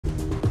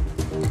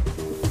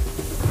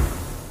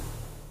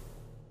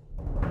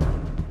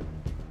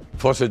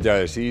Forseti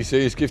ASÍ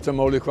segir skipta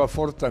máli hvað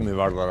fordæmi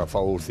varðar að fá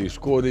úr því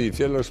skorið í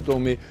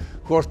félagsdómi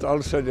hvort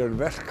allsherjar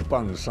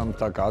verkbanns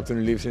samtaka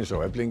atvinnulífsins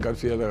á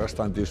Eflingarfélaga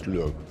standist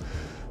lög.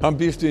 Hann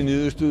býst við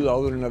niðurstöðu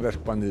áður en að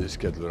verkbannið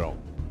skellur á.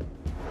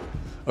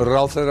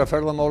 Ráðherra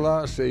ferðamála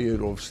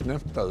segir of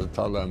snemmt að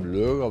tala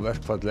lög á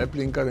verkfall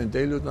Eflingar en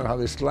deilurnar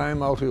hafi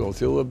slæm áhrif á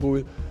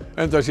þjóðarbúið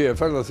enda sé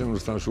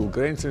ferðaþjónustan sú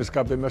grein sem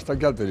skapi mesta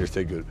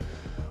gjaldeyristekjur.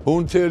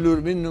 Hún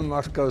telur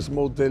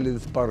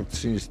vinnumarkaðsmódelið barn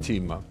síns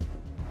tíma.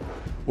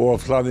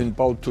 Og hlaðinn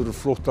bátur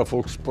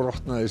flóttafólks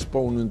brotnaði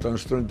spón undan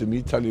ströndum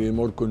Ítalíu í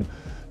morgun.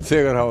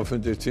 Þegar hafa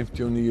fundist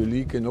 59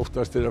 lík en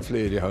óttast að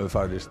fleiri hafi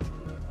farist.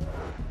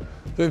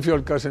 Þeim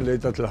fjölgar sem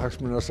leita til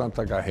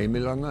hagsmunasamtaka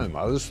heimilanna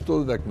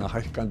aðstoð vegna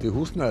hækkandi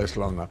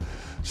húsnæðislána.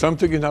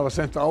 Samtökin hafa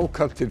sent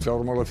ákall til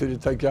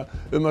fjármálafyrirtækja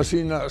að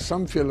sýna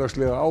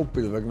samfélagslega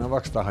ábyrgð vegna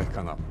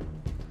vaxtahækkana.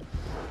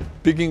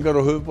 Byggingar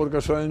á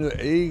höfuðborgarsvæðinu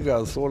eiga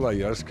að þola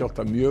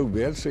jarðskjálfta mjög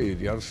vel,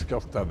 segir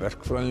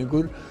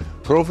jarðskjálftaverkfræðingur.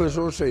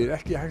 Prófessor segir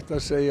ekki hægt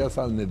að segja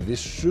það með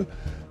vissu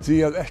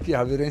því að ekki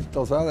hafi reynt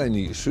á það en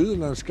í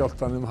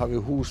Suðurlandsskjálftanum hafi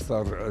hús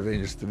þar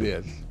reynst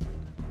vel.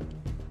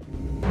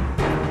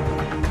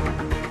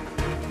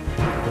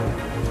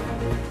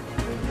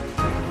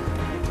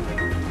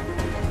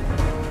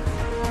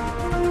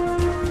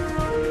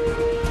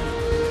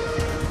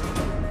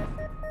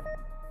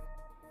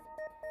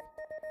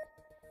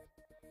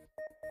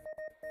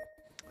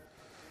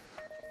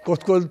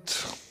 Gott kvöld.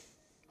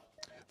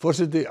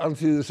 Forseti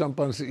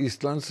Alþýðusambands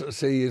Íslands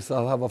segir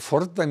það hafa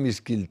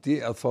fordæmisgildi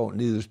að fá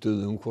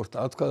niðurstöðu hvort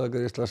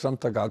atkvæðagreiðsla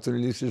samtaka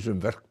atvinnulífsins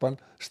verkbann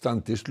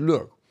standist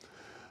lög.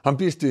 Hann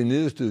býst við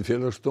niðurstöðu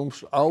félagsdóms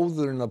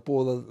áður en að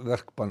boðað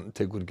verkbann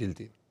tekur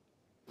gildi.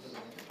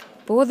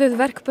 Boðuð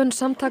verkbönn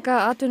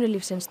samtaka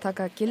atvinnulífsins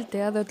taka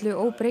gildi að öllu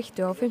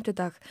óbreyttu á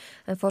fimmtudag,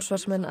 en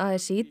forsvarsmenn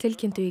ASÍ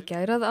tilkynntu í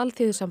gær að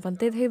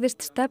Alþýðusambandið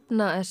hygðist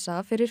stefna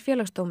SA fyrir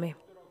félagsdómi.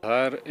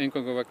 Það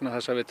eingöngu vegna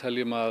þess að við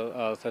teljum að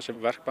þessi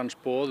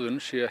verkbannsboðun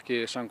sé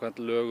ekki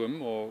samkvæmt lögum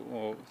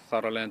og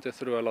þar af leiðandi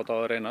þurfum að láta á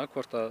það reyna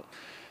hvort að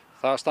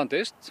það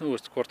standist,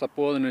 hvort að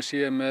boðunin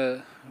sé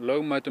með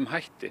lögmætum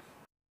hætti.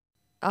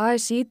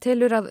 ASÍ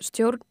telur að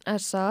stjórn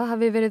SA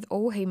hafi verið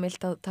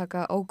óheimilt að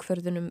taka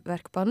ákvörðun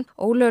verkbann.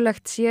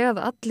 Ólöglegt sé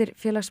að allir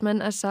félagsmenn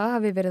SA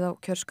hafi verið á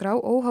kjörskrá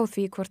óháð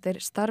því hvort þeir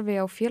starfi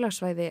á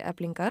félagssvæði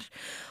Eflingar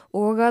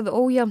og að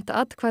ójafnt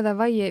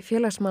atkvæðavægi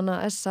félagsmanna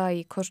SA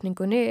í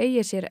kosningunni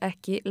eigi sér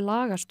ekki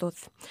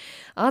lagastóð.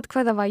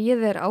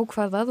 Atkvæðavægið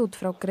ákvarðað út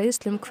frá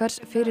greiðslum hvers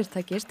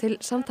fyrirtækis til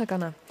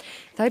samtakanna.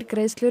 Þær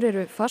greiðslur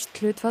eru fast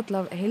hlutfall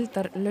af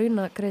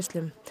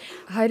heildarlaunagreiðslum.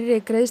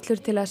 Hærri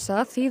greiðslur til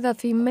SA þýða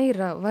því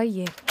meira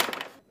vægi.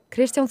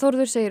 Kristján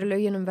Þórður segir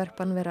lögin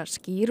verkbann vera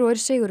skýr og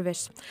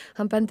sigurviss.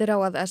 Hann bendir á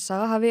að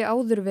SA hafi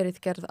áður verið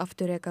gerð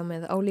afturreka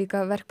með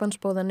álíka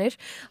verkbannsboðanir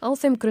á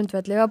þeim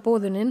grundvelli að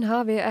boðunin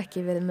hafi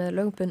ekki verið með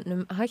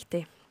lögbundnum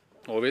hætti.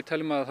 Og við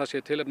teljum að það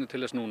sé tilefni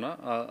til þess núna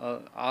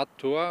að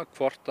athuga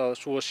hvort að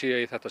svo sé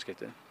í þetta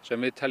skipti,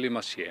 sem við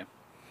teljum að sé.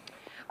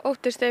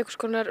 Óttist einhvers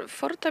konar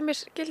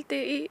fordæmisgildi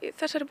í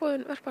þessari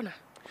boðun verkbanna?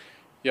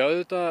 Já,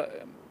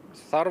 auðvitað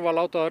þarf að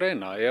láta það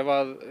reyna. Ef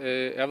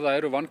það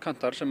eru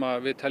vankantar sem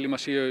við teljum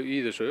að séu í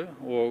þessu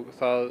og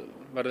það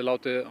verði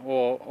látið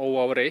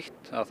óáreitt,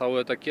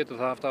 þá getur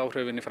það haft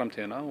áhrifin í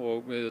framtíðina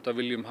og við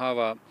viljum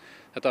hafa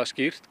þetta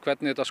skýrt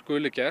hvernig þetta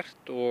skuli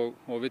gert og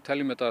við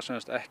teljum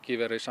þetta ekki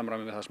vera í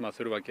samræmi við það sem það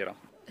þurfa að gera.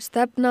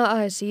 Stefna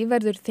ASÍ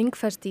verður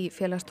þingfest í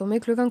félagsdómi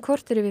klukkan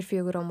korter yfir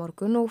 4 á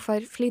morgun og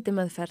fær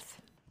flýtimeðferð.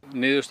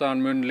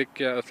 Niðurstaðan mun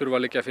þurfa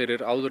að liggja fyrir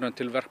áður en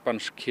til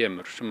verkbanns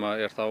kemur sem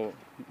þá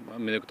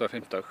miðvikudag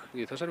 5.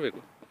 í þessari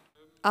viku.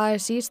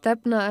 ASÍ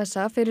stefna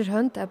SA fyrir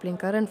hönd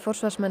Eflingar en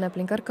forsvarsmenn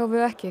Eflingar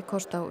gáfu ekki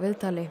kost á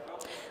viðtali.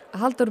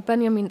 Halldór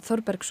Benjamín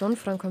Þorbergsson,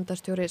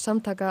 framkvæmdastjóri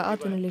samtaka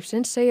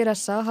atvinnulífsins, segir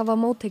SA hafa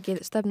móttekið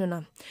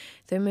stefnuna.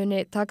 Þau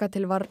muni taka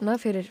til varna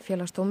fyrir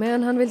félagsdómi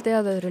en hann vildi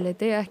að öðru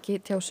leyti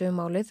ekki tjá sig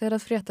málið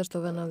þegar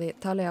fréttastofan náði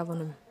tali af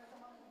honum.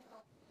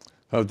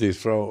 Hafdís,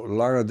 frá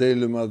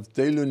lagadeilum að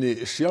deilunni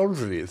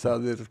sjálfri,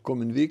 það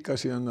komin vika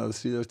síðan að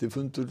síðasti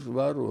fundur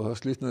var og það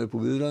slitnaði upp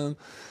úr viðræðum.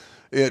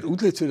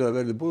 Útlit fyrir að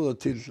verði boðað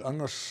til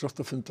annars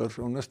sáttafundar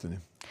á næstunni?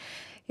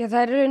 Já,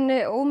 það rauninni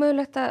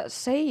ómögulegt að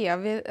segja.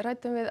 Við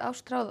ræddum við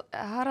Ástráð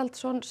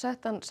Haraldsson,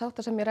 settan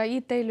sáttasemjara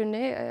í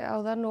deilunni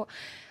áðan og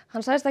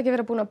hann sagðist ekki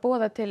vera búinn að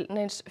boða til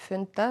neins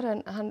fundar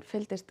en hann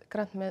fylgdist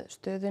grannt með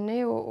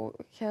stöðunni og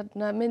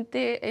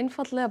myndi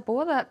einfaldlega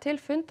boða til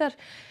fundar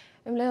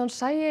leið hann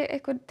sæi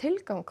einhvern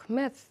tilgang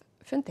með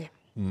fundi.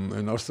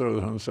 En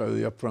Ástráður hann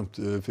sagði jafnframt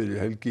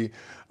fyrir helgi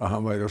að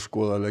hann væri að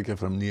skoða að leggja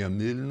fram nýja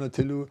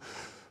miðlunartillögu.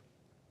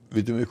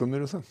 Vitum við eitthvað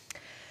meira um það?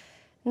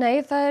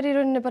 Nei, það í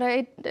rauninni bara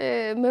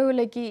einn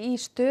möguleiki í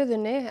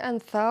stöðunni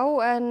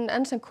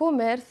en sem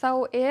komið þá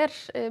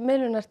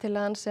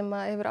miðlunartillagan sem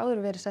hefur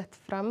áður verið sett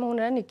fram, hún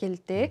enn í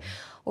gildi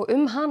og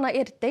hana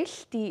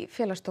deilt í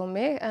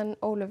félagsdómi en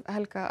Ólöf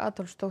Helga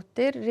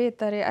Adolfsdóttir,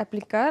 ritari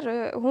Eflingar,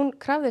 hún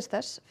krafðist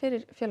þess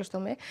fyrir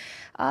félagsdómi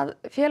að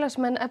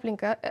félagsmenn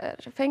Eflingar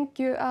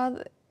fengju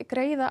að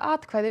greiða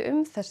atkvæði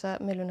þessa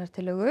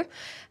miðlunartillögu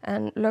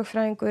en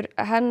lögfræðingur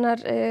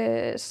hennar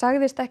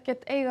sagðist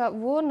ekkert eiga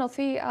von á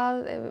því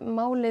að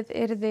málið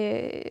yrði,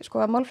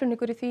 að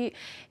málflutningur í því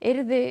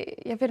yrði,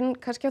 fyrir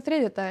kannski á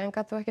þriðjudag en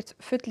gat þó ekkert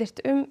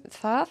fullyrt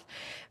það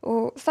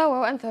og þá á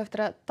ennþá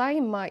eftir að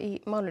dæma í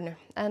málinu.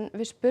 En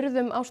við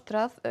spurðum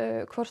Ástráð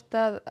hvort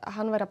að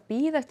hann væri að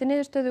bíða eftir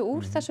niðurstöðu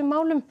úr þessum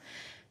málum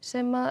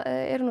sem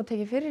eru nú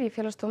tekið fyrir í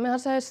félagsdómi.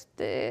 Hann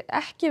sagðist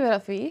ekki vera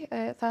því,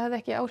 það hefði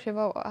ekki áhrif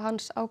á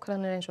hans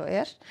ákvarðanir eins og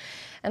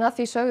en að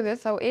því sögðu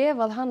þá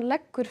ef að hann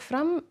leggur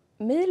fram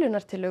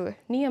miðlunartillögu,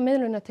 nýja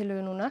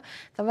miðlunartillögu núna,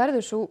 það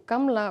verður svo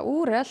gamla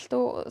úrelt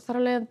og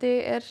þar af leiðandi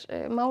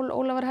mál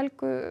Ólafar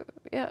Helgu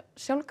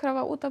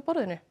sjálfkrafa út af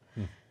borðinu.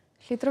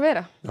 Hlýtur að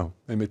vera. Já,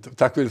 einmitt.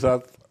 Takk fyrir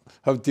það,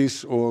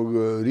 Hafdís, og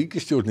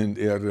ríkisstjórnin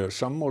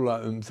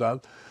sammála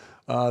það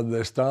að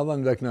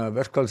staðan vegna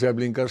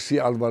verkfallseflingar sé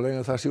alvarleg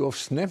en það sé of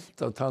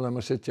snemmt að tala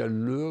að setja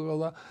lög á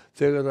það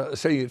þegar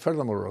segir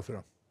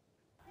ferðamálaráðherra.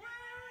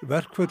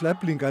 Verkföll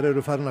Eflingar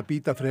eru farin að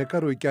bíta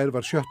frekar og í gær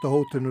var 7.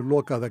 hótelinu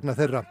lokað vegna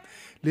þeirra.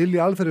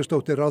 Lilja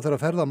Alfreðsdóttir ráðherra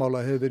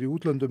ferðamála hefur verið í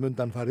útlöndum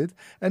undanfarið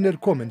en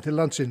komin til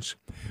landsins.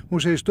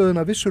 Hún segir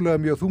stöðuna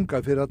vissulega mjög þunga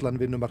fyrir allan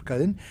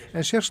vinnumarkaðinn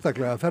en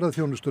sérstaklega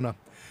ferðaþjónustuna.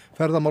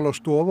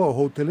 Ferðamálastofa og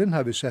hótelin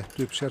hafi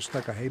sett upp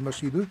sérstaka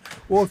heimasíðu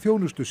og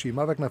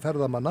þjónustusíma vegna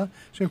ferðamanna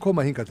sem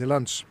koma hingað til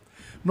lands.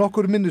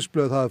 Nokkur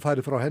minnisblöð hafa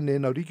farið frá henni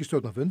inn á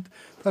ríkisstjórnarfund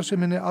þar sem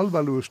henni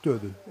alvarlegu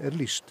stöðu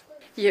lýst.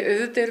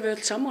 Auðvitað við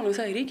öll sammála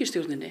það í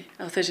ríkisstjórninni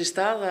að þessi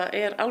staða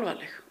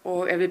alvarleg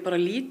og ef við bara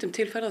lítum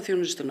til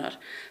ferðaþjónustunar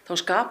þá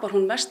skapar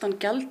hún mestan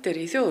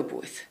gjaldeyri í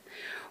þjóðarbúið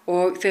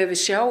og þegar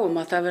við sjáum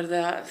að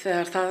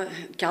þegar það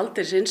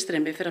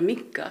gjaldeyrisinnstreymi fyrir að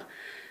minnka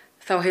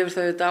þá hefur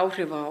það auðvitað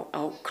áhrif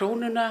á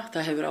krónuna,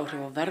 það hefur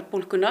áhrif á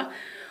verðbólguna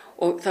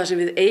og það sem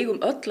við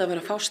eigum öll að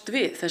vera fást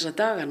við þessa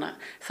dagana,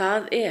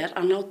 það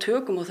að ná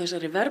tökum á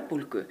þessari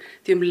verðbólgu.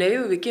 Því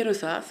leiðu við gerum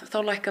það, þá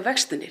lækka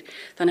vextinir.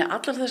 Þannig að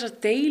allar þessar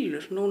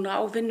deilur núna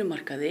á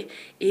vinnumarkaði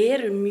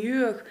eru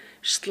mjög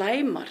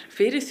slæmar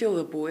fyrir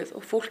þjóðarbúið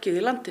og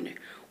fólkið í landinu.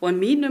 Og að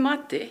mínu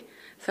mati,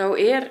 þá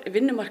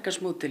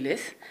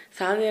vinnumarkaðsmódelið,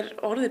 það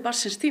orðið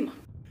barnsins tíma.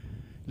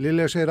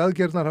 Lilja segir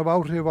aðgerðnar hafa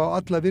áhrif á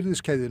alla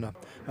virðiskeðjuna.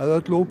 Að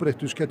öllu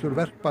óbreyttu skellur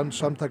verkbanns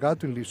samtaka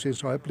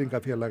atvinnulífsins á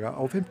Eflingafélaga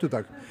á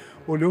fimmtudag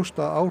og ljóst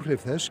að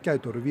áhrif þess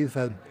gætu orðið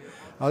víðfeðm.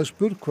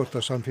 Aðspurð hvort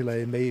að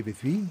samfélagið megi við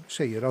því,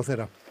 segir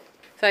ráðherra.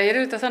 Það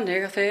auðvitað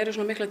þannig að það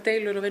svona mikla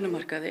deilur á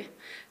vinnumarkaði,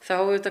 þá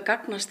auðvitað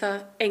gagnast það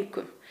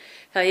engum.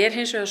 Það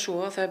hins vegar svo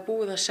að það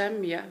búið að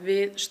semja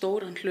við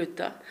stóran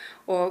hluta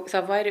og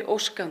það væri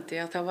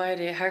óskandi að það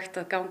væri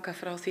hægt að ganga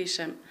frá því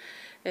sem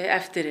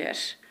eftir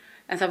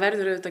en það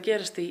verður auðvitað að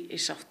gerast í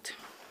sátt.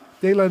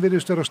 Deilan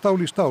virðist vera stál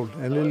í stál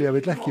en Lilja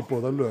vill ekki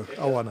boða lög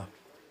á hana.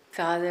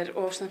 Það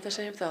of snemmt að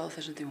segja það á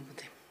þessum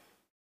tímapunkti.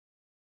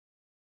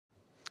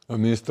 Að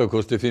minnsta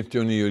kosti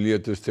 59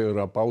 létust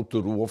þegar að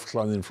bátur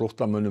ofhlaðinn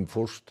flóttamönnum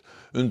fórst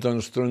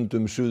undan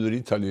ströndum suður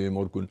Ítalíu í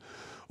morgun.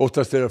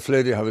 Óttast að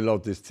fleiri hafi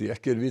látist því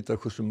ekki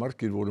vitað hversu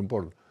margir voru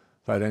borð.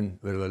 Það enn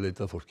verið að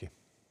leita að fólki.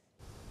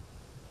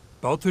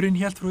 Báturinn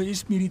hélt frá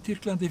Izmir í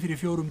Tyrklandi fyrir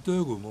 4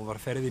 dögum og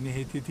var ferðinni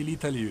heitið til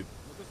Ítalíu.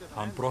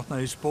 Hann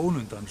brotnaði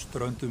spón undan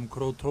ströndum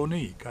Crotone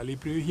í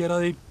Kalíbríu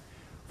héraði.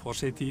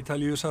 Forseti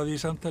Ítalíu sagði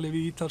í samtali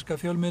við ítalska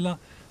fjölmiðla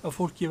að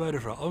fólki væri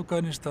frá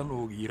Afganistan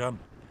og Íran.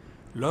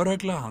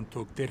 Lögregla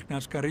handtók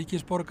tyrkneska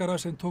ríkisborgara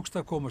sem tókst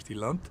að komast í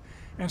land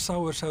en sá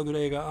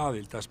sagður eiga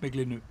aðild að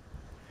smyglinu.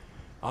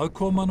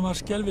 Aðkoman var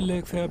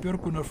skelfileg þegar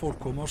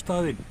björgunarfólk kom á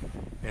staðinn.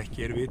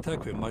 Ekki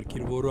vitað hve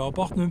margir voru á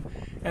bátnum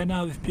en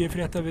AFP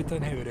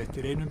fréttavitan hefur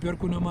eftir einum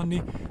björgunarmanni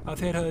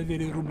að þeir hafi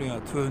verið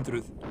rúmlega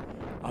 200.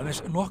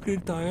 Aðeins nokkrir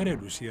dagar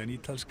eru síðan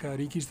ítalska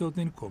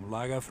ríkisstjórnin kom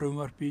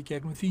lagafrumvarpi í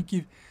gegnum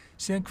þingið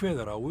sem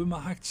kveður á að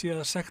hægt sé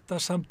að sekta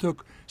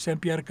samtök sem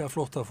bjarga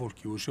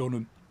flóttafólki úr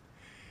sjónum.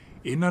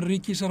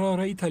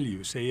 Innanríkisráðherra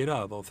Ítalíu segir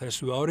að á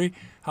þessu ári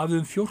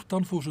hafi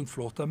 14.000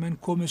 flóttamenn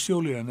komið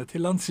sjóleiðina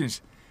til landsins,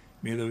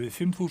 miðað við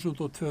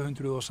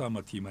 5.200 á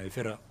sama tíma í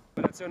fyrra.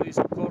 Operazioni di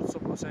soccorso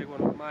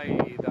proseguono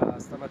ormai da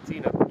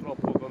stamattina,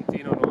 purtroppo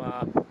continuano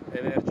a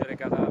emergere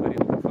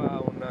cadaveri. Poco fa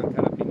un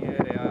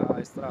carabiniere ha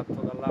estratto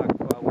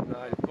dall'acqua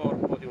il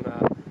corpo di una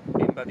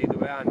bimba di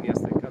 2 anni a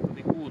Steccato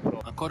di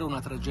Cutro. Ancora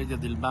una tragedia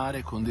del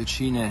mare con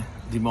decine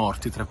di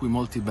morti, tra cui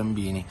molti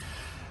bambini.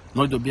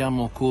 Noi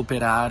dobbiamo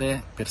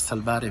cooperare per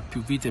salvare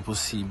più vite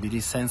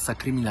possibili senza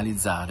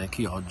criminalizzare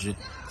chi oggi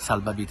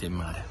salva vite in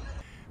mare.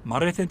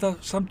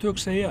 Mannréttindasamtök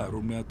segja að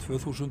rúmlega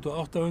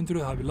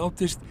 2800 hafi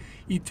látist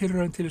í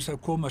tilraun til þess að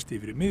komast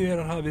yfir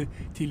Miðjarðarhafið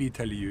til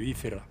Ítalíu í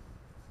fyrra.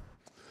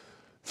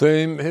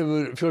 Þeim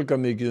hefur fjölgað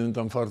mikið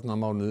undanfarna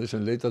mánuði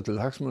sem leita til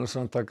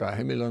hagsmunasamtaka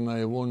heimilanna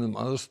í von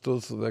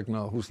aðstoð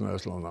vegna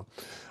húsnæðislána.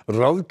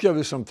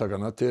 Ráðgjafi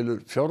samtakanna telur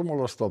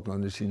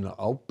fjármálastofnanir sína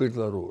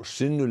ábyrgðar og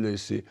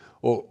sinnuleysi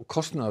og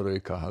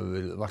kostnaðarauka hafi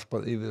verið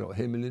varpað yfir á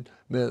heimilin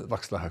með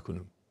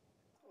vaxtahækkunum.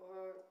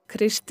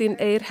 Kristín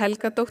Eir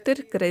Helgadóttir,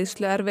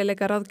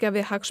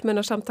 greiðsluerfiðleikaráðgjafi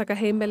hagsmunasamtaka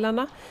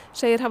heimilana,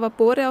 segir hafa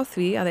borið á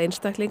því að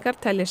einstaklingar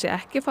telji sig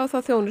ekki fá þá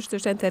þjónustu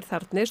sem þeir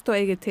þarfnist og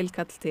eigi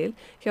tilkall til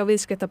hjá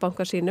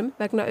viðskiptabanka sínum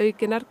vegna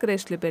aukinnar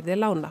greiðslubyrði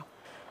lána.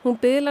 Hún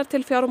biðlar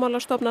til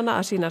fjármálastofnana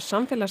að sýna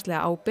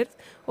samfélagslega ábyrgð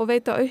og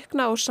veita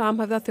aukna og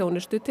samhæfða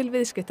þjónustu til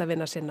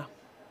viðskiptavina sinna.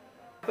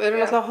 Við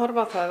erum alltaf að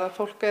horfa á það að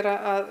fólk er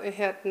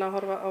að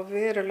horfa á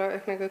verulega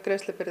aukningu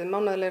greiðslubyrði,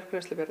 mánaðarlegur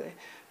greiðslubyrði.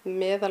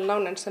 Meðal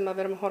lánin sem við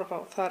erum að horfa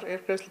á, þar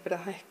er greiðslubyrði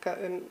að hækka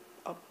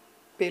á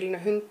bilinu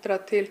 100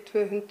 til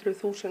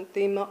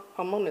 200.000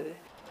 á mánuði.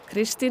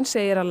 Kristín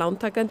segir að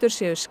lántakendur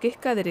séu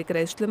skikkaðir í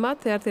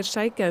greiðslumat þegar þeir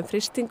sækja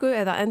frystingu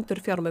eða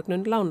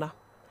endurfjármögnun lána.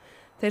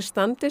 Þeir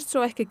standist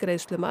svo ekki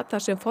greiðslumat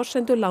þar sem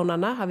forsendur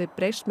lánana hafi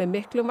breyst með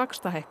miklum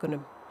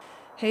vaxtahækkunum.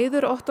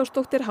 Heiður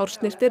Ottósdóttir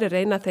hársnirtir er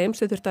ein af þeim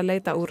sem þurfti að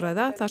leita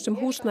úrræða þar sem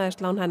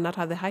húsnæðislán hennar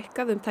hafði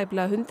hækkað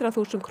tæplega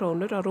 100.000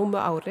 krónur á rúmu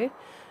ári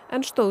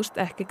en stóðst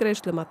ekki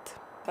greiðslumat.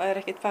 Það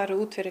er ekkert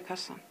farið út fyrir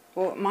kassan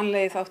og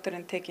mannlegi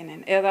þátturinn tekinn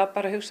inn eða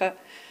bara hugsa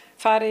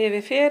farið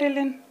yfir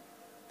ferilinn,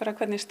 bara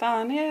hvernig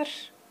staðan er.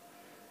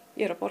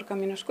 Ég er að borga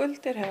mínu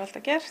skuldir, hef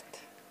alltaf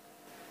gert.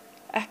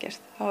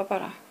 Ekkert, það var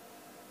bara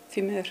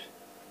því miður.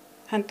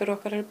 Hendur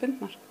okkar eru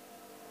bundnar.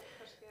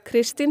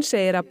 Kristín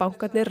segir að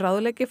bankarnir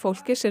ráðleggi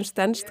fólki sem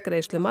stenst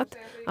greiðslumat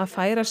að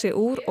færa sig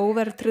úr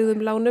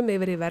óverðtryggðum lánum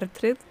yfir í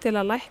verðtryggð til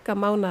að lækka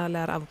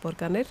mánaðarlegar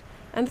afborganir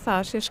en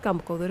það sé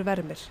skammgóður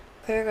vermir.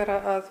 Þegar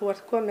að þú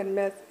ert komin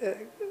með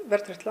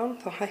verðtryggt lán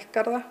þá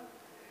hækkar það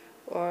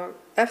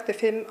og eftir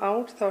 5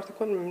 ár þá ertu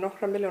komin með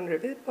nokkra milljónir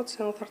í viðbót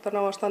sem þú þarft að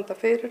ná að standa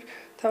fyrir.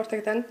 Þá ertu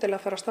ekkert endilega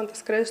að fara að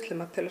standast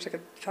greiðslumat til þess að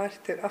geta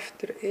fært þig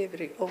aftur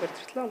yfir í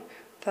óverðtryggt lán.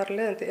 Þar af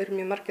leiðandi eru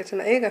mjög margir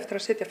sem eiga eftir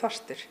að sitja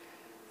fastir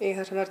í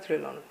þessum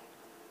verðtryggðu lánum.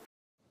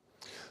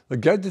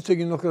 Það gæti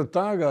tekið nokkra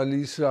daga að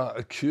lýsa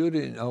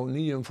kjörin á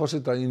nýjum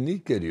forseta í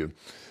Nígeríu.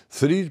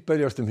 3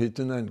 berjast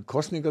hituna en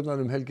kosningarnar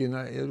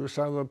helgina eru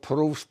sagðar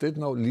Prófsteinn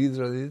á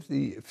lýðræðið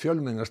í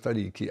fjölmennasta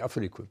ríki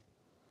Afríku.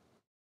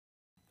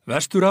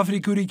 Vestur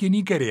Afríkuríki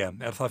Nígería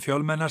er það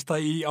fjölmennasta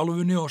í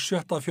álfunni og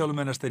 7.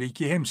 fjölmennasta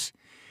ríki heims.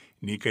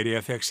 Nígería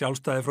fekk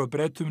sjálfstæði frá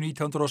Bretum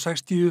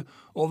 1960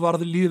 og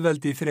varð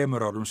lýðveldi 3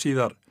 árum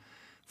síðar.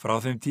 Frá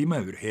þeim tíma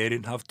hefur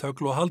herinn haft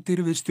tögl og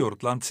haldir við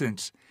stjórn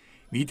landsins.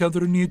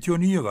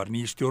 1999 var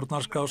ný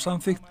stjórnarskrá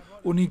samþykkt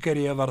og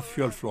Nígería varð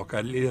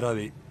fjölflokka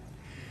lýðræði.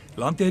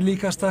 Landið er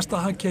líka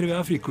stærsta hagkerfi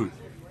Afríku.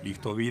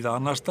 Líkt og víða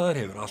annar staðar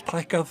hefur allt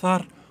hækkað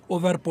þar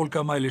og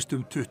verðbólga mælist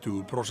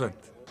 20%.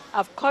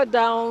 I've cut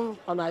down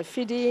on my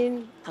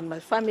feeding and my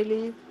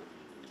family.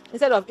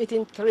 Instead of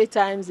eating 3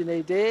 times in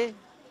a day,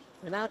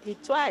 we now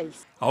eat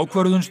twice.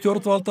 Ákvörðun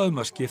stjórnvalda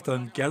að skipta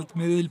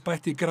gjaldmiðil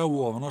bætti gráu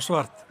ofan á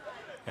svart.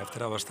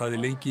 Eftir að hafa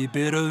staðið lengi í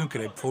biðröðum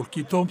greip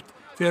fólki tómt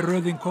þegar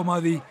röðin kom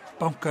að því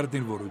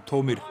bankarnir voru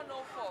tómir.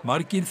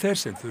 Margir þeir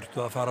sem þurftu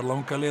að fara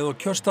langa leið á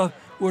kjörstað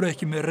voru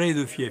ekki með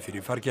reiðufé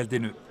fyrir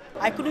fargjaldinu.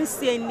 I couldn't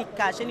see any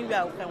cash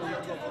anywhere I can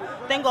withdraw.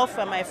 Thank God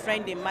for my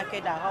friend in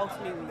market that helped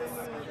me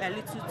with a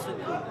little to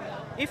go.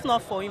 If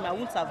not for him, I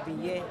wouldn't have been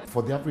here.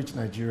 For the average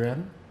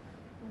Nigerian,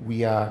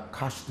 we are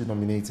cash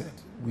denominated.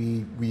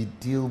 We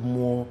deal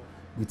more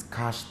with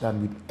cash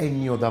than with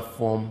any other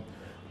form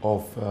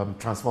of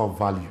transfer of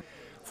value.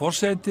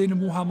 Forsetinn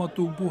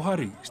Muhammadu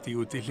Buhari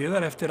stígur til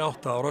hliðar eftir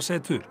 8 ára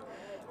setur.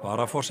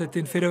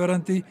 Varaforsetinn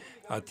fyrirverandi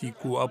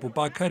Atiku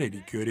Abubakar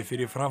í kjöri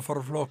fyrir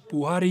framfaraflokk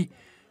Buhari,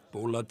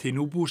 Bola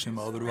Tinubu sem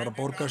áður var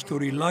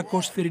borgarstjóri í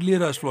Lagos fyrir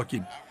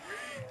lýðræðisflokkinn.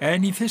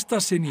 En í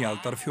fyrsta sinn í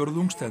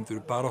aldarfjórðung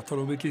stendur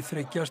baráttan á milli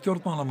 3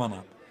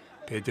 stjórnmálamanna.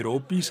 Peter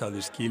Obi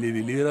sagði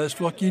skilið í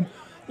lýðræðisflokkinn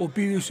og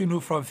býður sig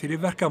nú fram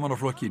fyrir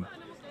verkamannaflokkinn.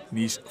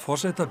 Nýs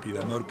forseta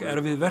bíða mörg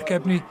erfið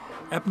verkefni,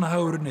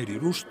 efnahagurinn í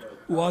rúst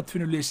og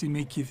atvinnuleysi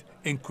mikið,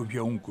 einkum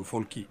hjá ungu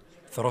fólki.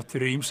 Þrátt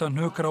fyrir ýmsa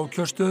hnökra á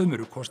kjörstöðum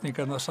eru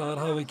kosningarnar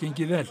sagðar hafa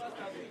gengið vel.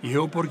 Í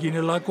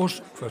höfuðborginni Lagos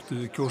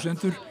kvörtuðu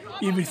kjósendur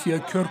yfir því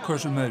að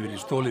kjörkössum hefði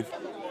verið stólið.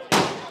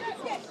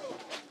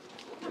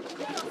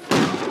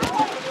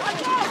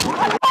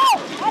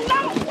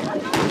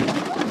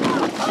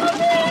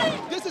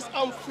 This is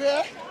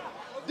unfair.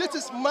 This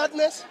is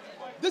madness.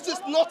 This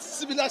is not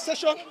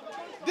civilization.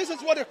 This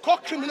is what they call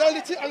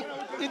criminality and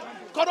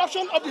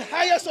corruption of the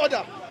highest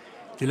order.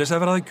 Til þess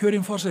að verða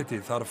kjörinn forseti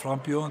þarf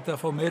frambjóðandi að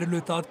fá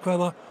meirihluta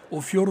atkvæða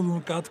og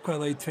fjórðung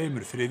atkvæða í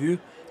 2/3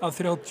 af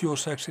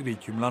 36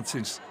 ríkjum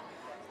landsins.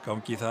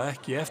 Gangi það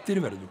ekki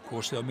eftir verður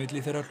kosið á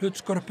milli þeirra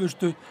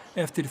hlutskörpustu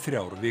eftir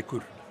 3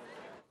 vikur.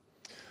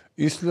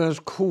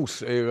 Íslensk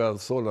hús eiga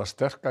að þola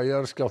sterka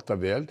jarðskjálfta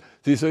vel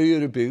því þau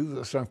eru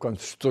byggð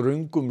samkvæmt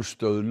ströngum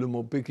stöðlum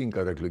og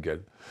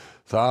byggingareglugerð.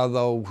 Það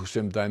á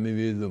sem dæmi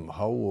við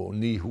há og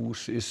ný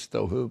hús yst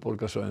á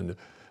höfuðborgarsvæðinu.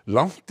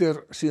 Langt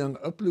síðan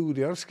öflugur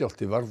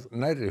jarðskjálfti varð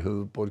nærri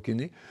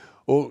höfuðborginni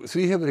og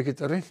því hefur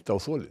ekkert reynt á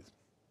þolið.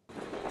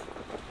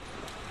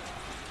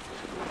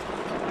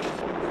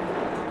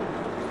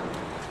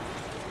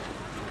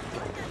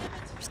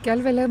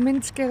 Skelfileg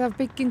myndskeið af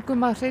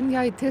byggingum að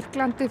hrynja í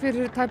Tyrklandi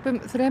fyrir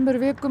tæpum 3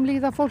 vikum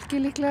líða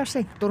fólki líklega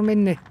seint úr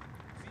minni.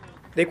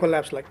 they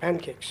collapse like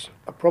pancakes.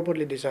 A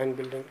properly designed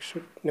building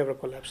should never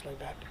collapse like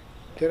that.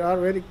 There are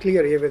very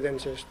clear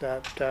evidences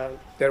that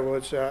there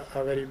was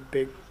a very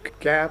big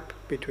gap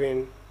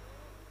between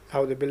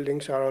how the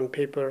buildings are on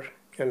paper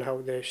and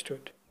how they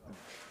stood.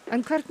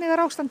 En hvernig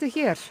ástandið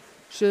hér?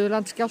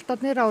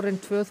 Suðurlandsskjálftarnir árin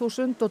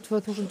 2000 og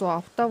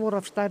 2008 voru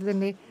af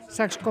stærðinni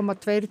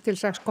 6,2 til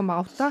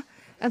 6,8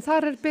 en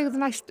þar byggð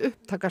næst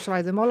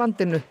upptakasvæðum á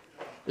landinu.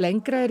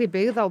 Lengra í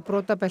byggð á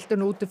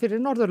brotabeltinu úti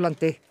fyrir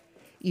Norðurlandi.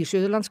 Í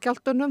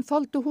Suðurlandsskjálftunum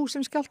þoldu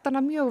húsin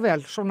skjálftana mjög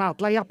vel, svona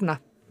alla jafna.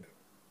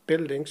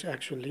 Buildings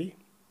actually,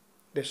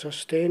 they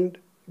sustained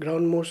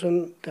ground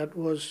motion that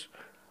was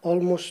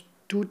almost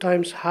 2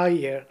 times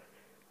higher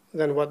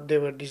than what they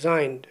were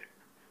designed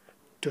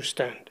to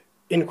stand,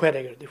 in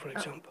Flateyri, for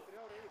example.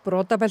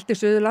 Brotabelti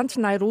Suðurlands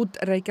nær út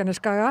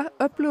Reykjanesskaga,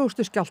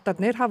 öflugustu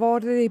skjálftarnir hafa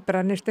orðið í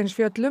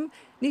Brennisteinsfjöllum,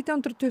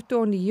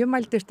 1929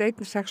 mældist einn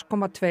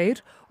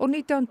 6,2 og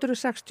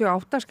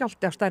 1968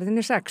 skjálfti af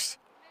stærðinni 6.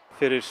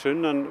 Fyrir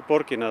sunnan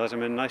borgina, það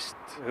sem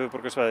næst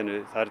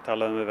höfuðborgarsvæðinu, það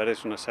talað verið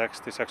svona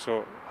 6 til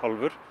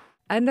 6,5.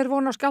 En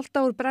von á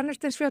skjálfta úr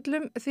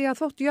Brennisteinsfjöllum því að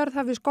þótt jörð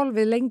hafi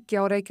skolfið lengi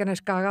á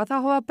Reykjanesskaga þá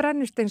hafa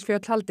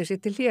Brennisteinsfjöll haldið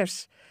sig til hérs.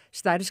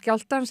 Stærð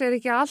skjálftans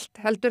ekki allt,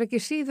 heldur ekki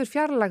síður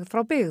fjarlægð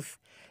frá byggð.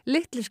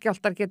 Litlir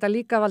skjálftar geta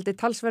líka valdið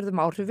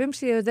talsverðum áhrifum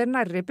séu þeir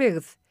nærri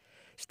byggð.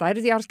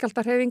 Stærð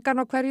jarðskjálftahreyfingan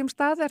á hverjum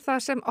stað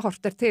það sem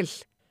hort til.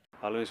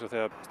 Alveg eins og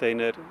þegar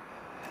stein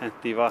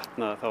hent í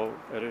vatna þá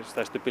eru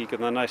stærstu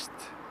bylgjurnar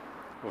næst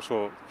og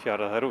svo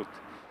fjara þær út.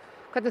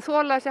 Hvernig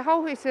þola þessi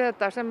háhýsi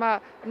þetta sem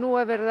nú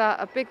verið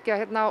að byggja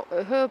hérna á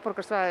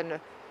höfuðborgarsvæðinu?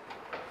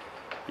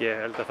 Ég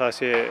held að það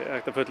sé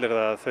hægt að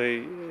fullyrða að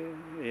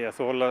þau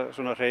þola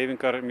svona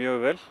hreyfingar mjög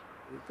vel.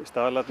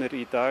 Staðlarnir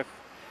í dag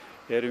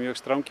eru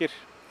mjög strangir.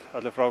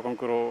 Allir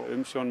frágangur og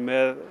umsjón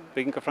með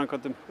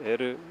byggingaframkvæmdum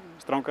eru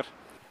strangar.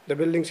 The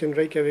buildings in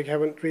Reykjavík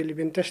haven't really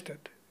been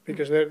tested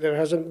because there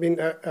hasn't been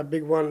a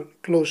big one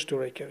close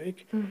to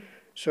Reykjavík.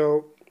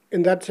 So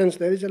in that sense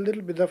there is a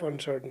little bit of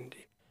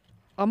uncertainty.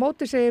 Á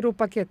móti segir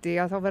Rúpa Keti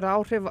að þá verða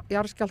áhrif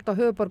jarðskjálfta á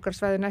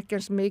höfuðborgarsvæðinu ekki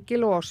eins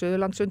mikil og á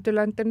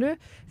Suðurlandsundirlendinu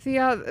því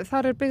að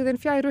þar byggðin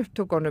fjær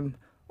upptökunum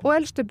og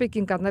elstu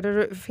byggingarnar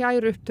eru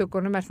fjær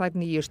upptökunum þær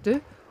nýjustu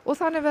og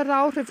þannig verða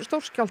áhrif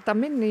stórskjálfta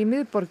minni í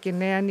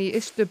miðborginni en í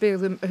ystu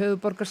byggðum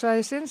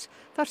höfuðborgarsvæðisins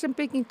þar sem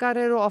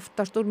byggingar eru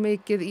oftast úr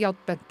mikið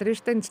járnbentri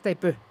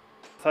steinsteypu.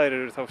 Þær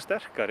eru þá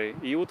sterkari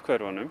í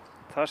úthverfunum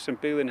þar sem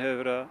byggðin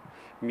hefur verið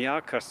að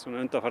mjakast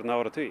undanfarna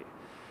áratugi.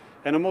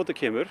 En á móti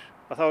kemur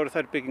að þá eru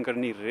þær byggingar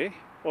nýrri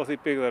og því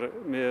byggðar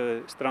með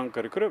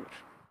strangari kröfur.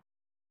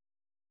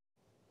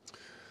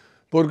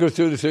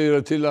 Borgarstjóri segir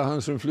að til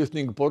hans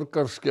flutning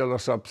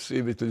borgarskjalasafns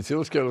yfir til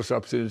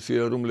þjóðskjalasafnsins sé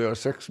rúmlega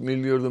 6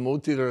 milljörðum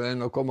ódýrara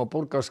en að koma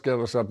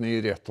borgarskjalasafni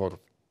í rétt horf.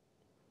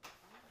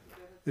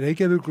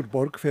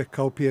 Reykjavíkurborg fékk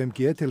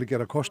KPMG til að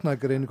gera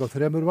kostnaðargreiningu á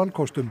 3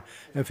 valkostum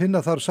en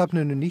finna þar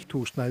safninu nýtt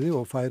húsnæði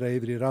og færa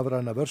yfir í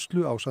rafræna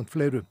vörslu ásamt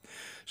fleiru.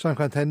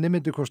 Samkvæmt henni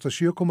myndi kosta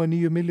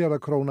 7,9 milljarða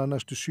króna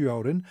næstu 7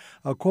 árin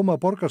að koma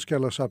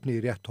borgarskjalasafni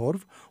í rétt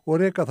horf og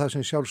reka það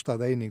sem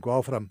sjálfstæða einingu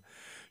áfram.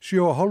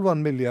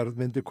 7,5 milljarð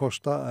myndi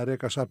kosta að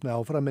reka safni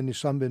áfram en í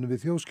samvinnu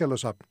við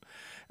þjóðskjalasafn,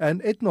 en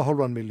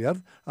 1,5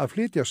 milljarð að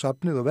flytja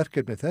safnið og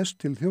verkefni þess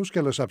til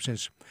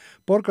þjóðskjalasafnsins.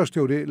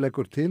 Borgarstjóri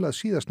leggur til að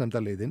síðastnefnda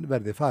leiðin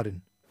verði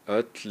farin.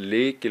 Öll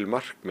lykil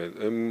markmið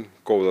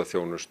góða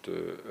þjónustu,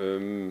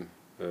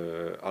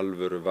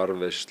 alvöru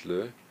varðveislu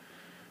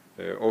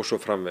og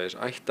svo framvegis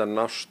ætti að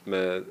nást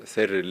með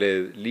þeirri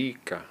leið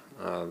líka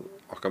að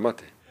okkar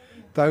mati.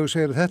 Dagur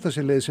segir að þetta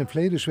sé leið sem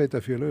fleiri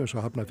sveitafélög eins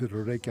og Hafnarfjörður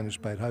og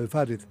Reykjanesbær hafi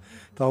farið.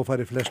 Þá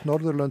fari flest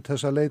Norðurlönd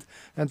þessa leið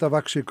enda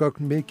vaxi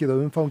gögn mikið á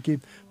umfangi,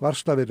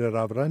 varsla verið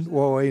rafræn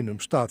og á einum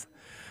stað.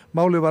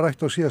 Málið var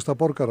rætt á síðasta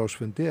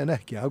borgarráðsfundi en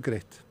ekki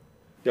afgreitt.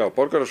 Já,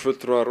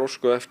 borgarráðsfulltrúar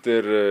óskuðu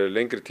eftir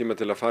lengri tíma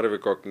til að fara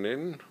yfir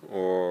gögnin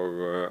og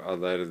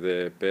að það yrði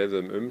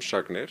beðið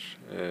umsagnir,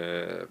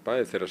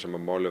 bæði þeirra sem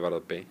að málið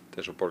varðar beint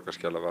eins og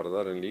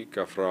borgarskjalavarðar en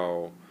líka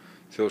frá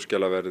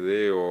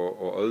þjóðskjalaverði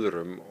og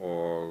öðrum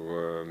og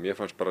mér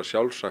fannst bara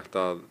sjálfsagt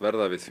að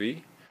verða við því.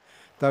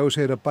 Dagur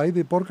segir að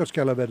bæði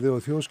borgarskjalaverði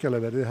og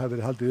þjóðskjalaverði hafi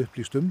verið haldið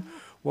upplýstum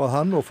og að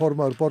hann og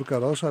formaður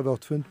borgarráðs hafi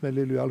átt fund með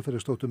Lilju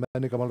Alfreðsdóttur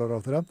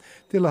menningarmálaráðherra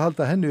til að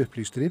halda henni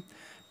upplýstri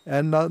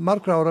en að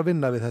margra ára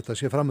vinna við þetta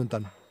sé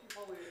framundan.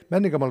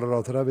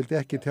 Menningarmálaráðherra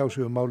vildi ekki tjá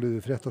sig málið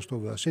við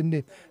fréttastofu að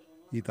sinni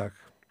í dag.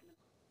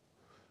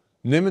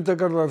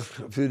 Nemendagarðar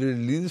fyrir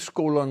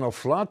Lýðskólann á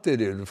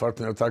Flateyri eru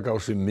farnir að taka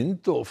á sig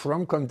mynd og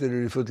framkvæmdir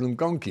eru í fullum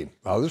gangi.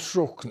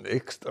 Aðsókn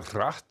eykst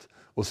hratt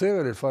og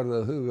þegar farið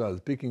að huga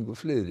að byggingu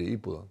fleiri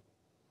íbúða.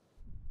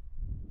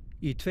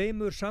 Í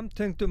 2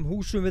 samtengdum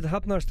húsum við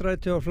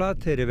Hafnarstræti á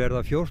Flateyri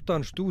verða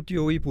 14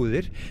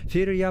 stúdíóíbúðir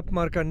fyrir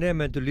jafnmarga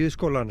nemendur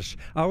Lýðskólans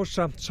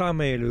ásamt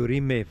sameiginlegu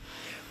rými.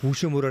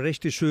 Húsum voru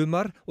reist í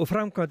sumar og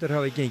framkvæmdir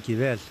hafa gengið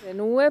vel.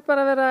 Nú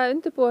bara verið að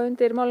undirbúa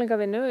undir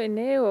málingavinnu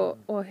inni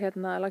og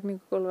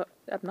lagningu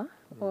gólfefna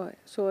og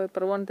svo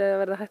bara vonandi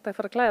að verða hægt að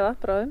fara að klæða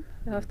bráðum.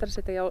 Það eftir að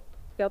setja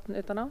járn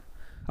utan á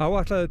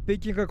Áætlaður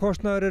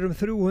byggingakostnaður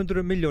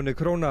 300 milljónir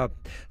króna.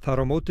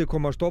 Þar á móti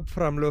koma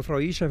stofnframlög frá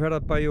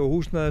Ísafjarðarbæ og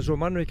húsnæðis- og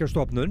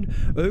mannvirkjastofnun,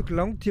 auk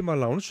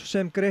langtímaláns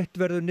sem greitt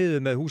verður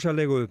niður með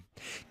húsaleigu.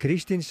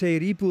 Kristín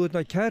segir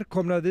íbúðirnar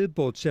kærkomna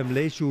viðbót sem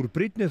leysi úr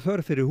brýnni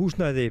þörf fyrir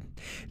húsnæði.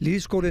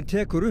 Lýðskólinn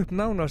tekur upp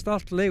nánast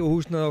allt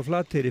leiguhúsnæði á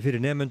Flateyri fyrir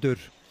nemendur.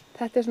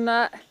 Þetta svona,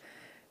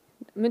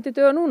 myndi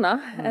duga núna,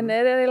 en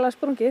eiginlega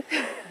sprungið.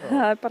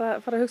 Það bara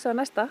að fara að hugsa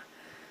næsta,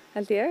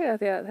 held ég,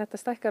 því að þetta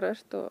stækkar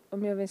ört og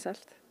mjög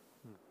vinsælt.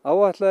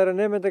 Áætlað að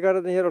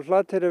Nemendagarðarnir hér á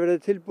Flateyri verði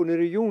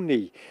tilbúnir í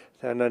júní,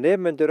 þannig að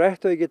nemendur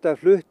ættu að geta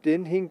flutt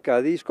inn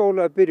hingað í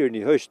skólabyrjun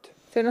í haust.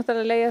 Þau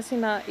náttúrulega leigja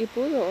sína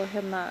íbúð og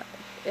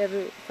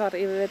eru þar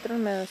yfir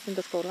veturinn með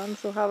stundaskólan,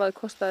 svo hafa þau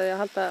kostaði að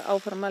halda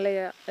áfram að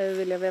leigja ef þau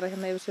vilja vera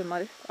hérna yfir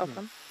sumarið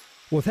áfram.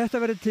 Og þetta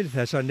verður til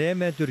þess að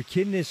nemendur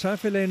kynni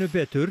samfélaginu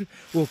betur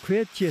og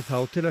hvetji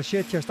þá til að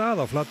setjast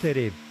að á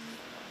Flateyri.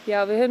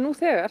 Já, við höfum nú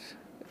þegar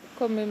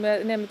komið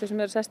með nemendur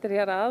sem eru sestir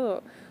hér að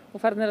og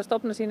farin að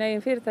stofna sín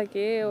eigin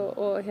fyrirtæki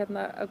og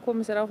að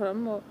koma sér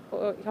áfram og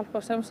hjálpa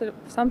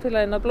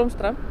samfélaginu að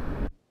blómstra.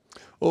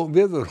 Og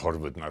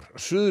veðurhorfurnar,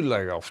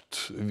 suðlæg átt,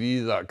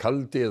 víða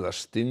kaldi eða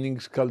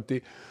stinningskaldi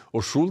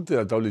og súld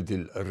eða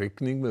dálítil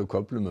rigning með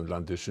köflum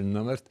landið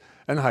sunnanvert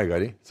en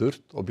hægari,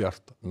 þurrt og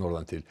bjart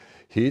norðan til.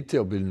 Hiti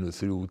á bilinu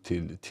 3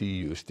 til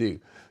 10 stig.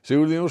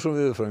 Sigurður Jónsson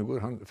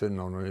veðurfræðingur, hann fer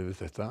nánar yfir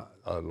þetta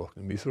að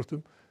loknum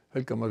íþróttum.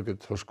 Helga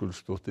Margrét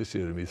Höskuldsdóttir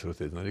sér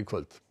íþróttirnar í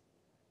kvöld.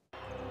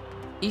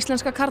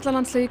 Íslenska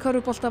karlalandsliðið í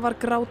körfubolta var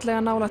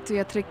grátlega nálægt því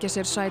að tryggja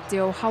sér sæti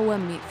á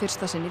HM í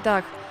fyrsta sinn í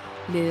dag.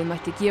 Liðið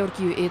mætti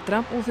Georgíu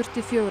ytra og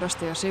þurfti 4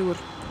 stiga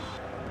sigur.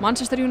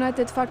 Manchester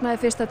United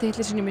fagnaði fyrsta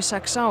titli sínum í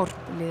 6 ár.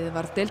 Liðið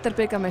varð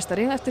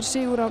deildarbikarmeistari eftir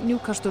sigur á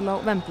Newcastle á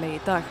Wembley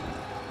í dag.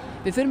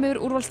 Við förum yfir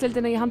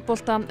úrvalsdeildina í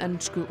handbolta,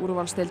 ensku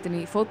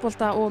úrvalsdeildina í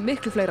fótbolta og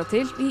miklu fleira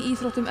til í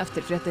íþróttum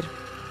eftir fréttir.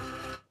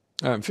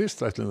 En fyrst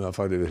ætlum við að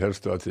fara yfir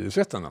helstu atriði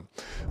fréttanna.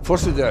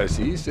 Forseti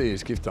ASÍ segir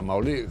skipta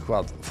máli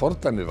hvað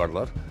fordæmi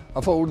varðar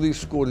að fá úr því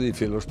skorið í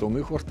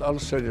félagsdómi hvort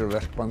allsherjar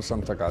verkbanns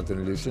samtaka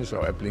atvinnulífsins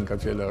á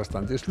Eflingarfélaga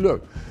standist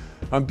lög.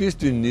 Hann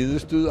býst við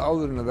niðurstöðu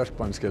áður en að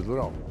verkbann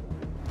skellur á.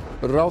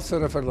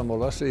 Ráðherra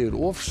ferðamála segir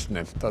of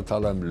snemmt að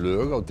tala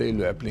lög á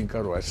deilu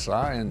Eflingar og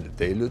SA en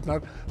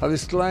deilurnar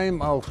hafi slæm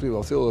áhrif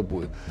á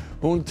þjóðarbúið.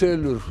 Hún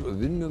telur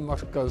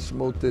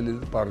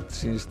vinnumarkaðsmódelið barn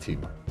síns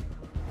tíma.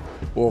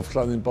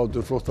 Ofhlaðinn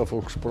bátur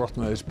flóttafólks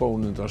brotnaði í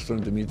spón undan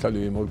ströndum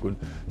Ítalíu í morgun.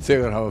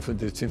 Þegar hafa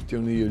fundist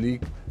 59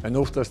 lík en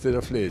óttast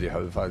að fleiri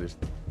hafi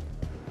farist.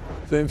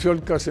 Þeim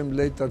fjölgar sem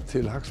leitar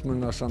til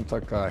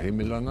hagsmunasamtaka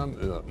heimilanna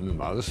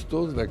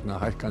aðstoð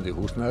vegna hækkandi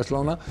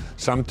húsnæðislána.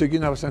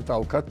 Samtökin hafa sent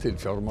ákall til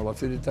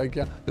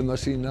fjármálafyrirtækja að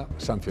sýna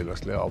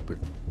samfélagslega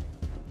ábyrgð.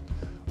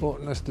 Og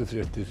næstu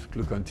fréttir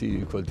klukkan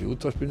 10 í kvöld í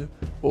útvarpinu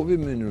og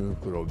við minnum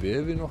ykkur á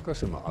vefinn okkar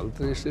sem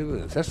aldrei sefur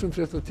en þessum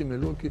fréttatími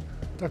er lokið.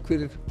 Takk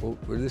fyrir og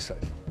verið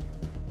sæl.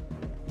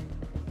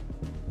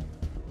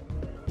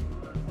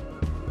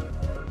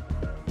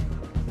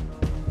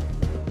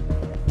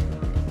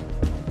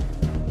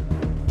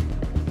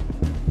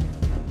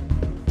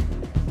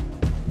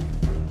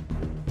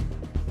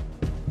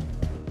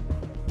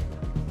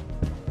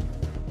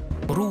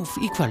 RÚV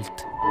í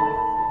kvöld.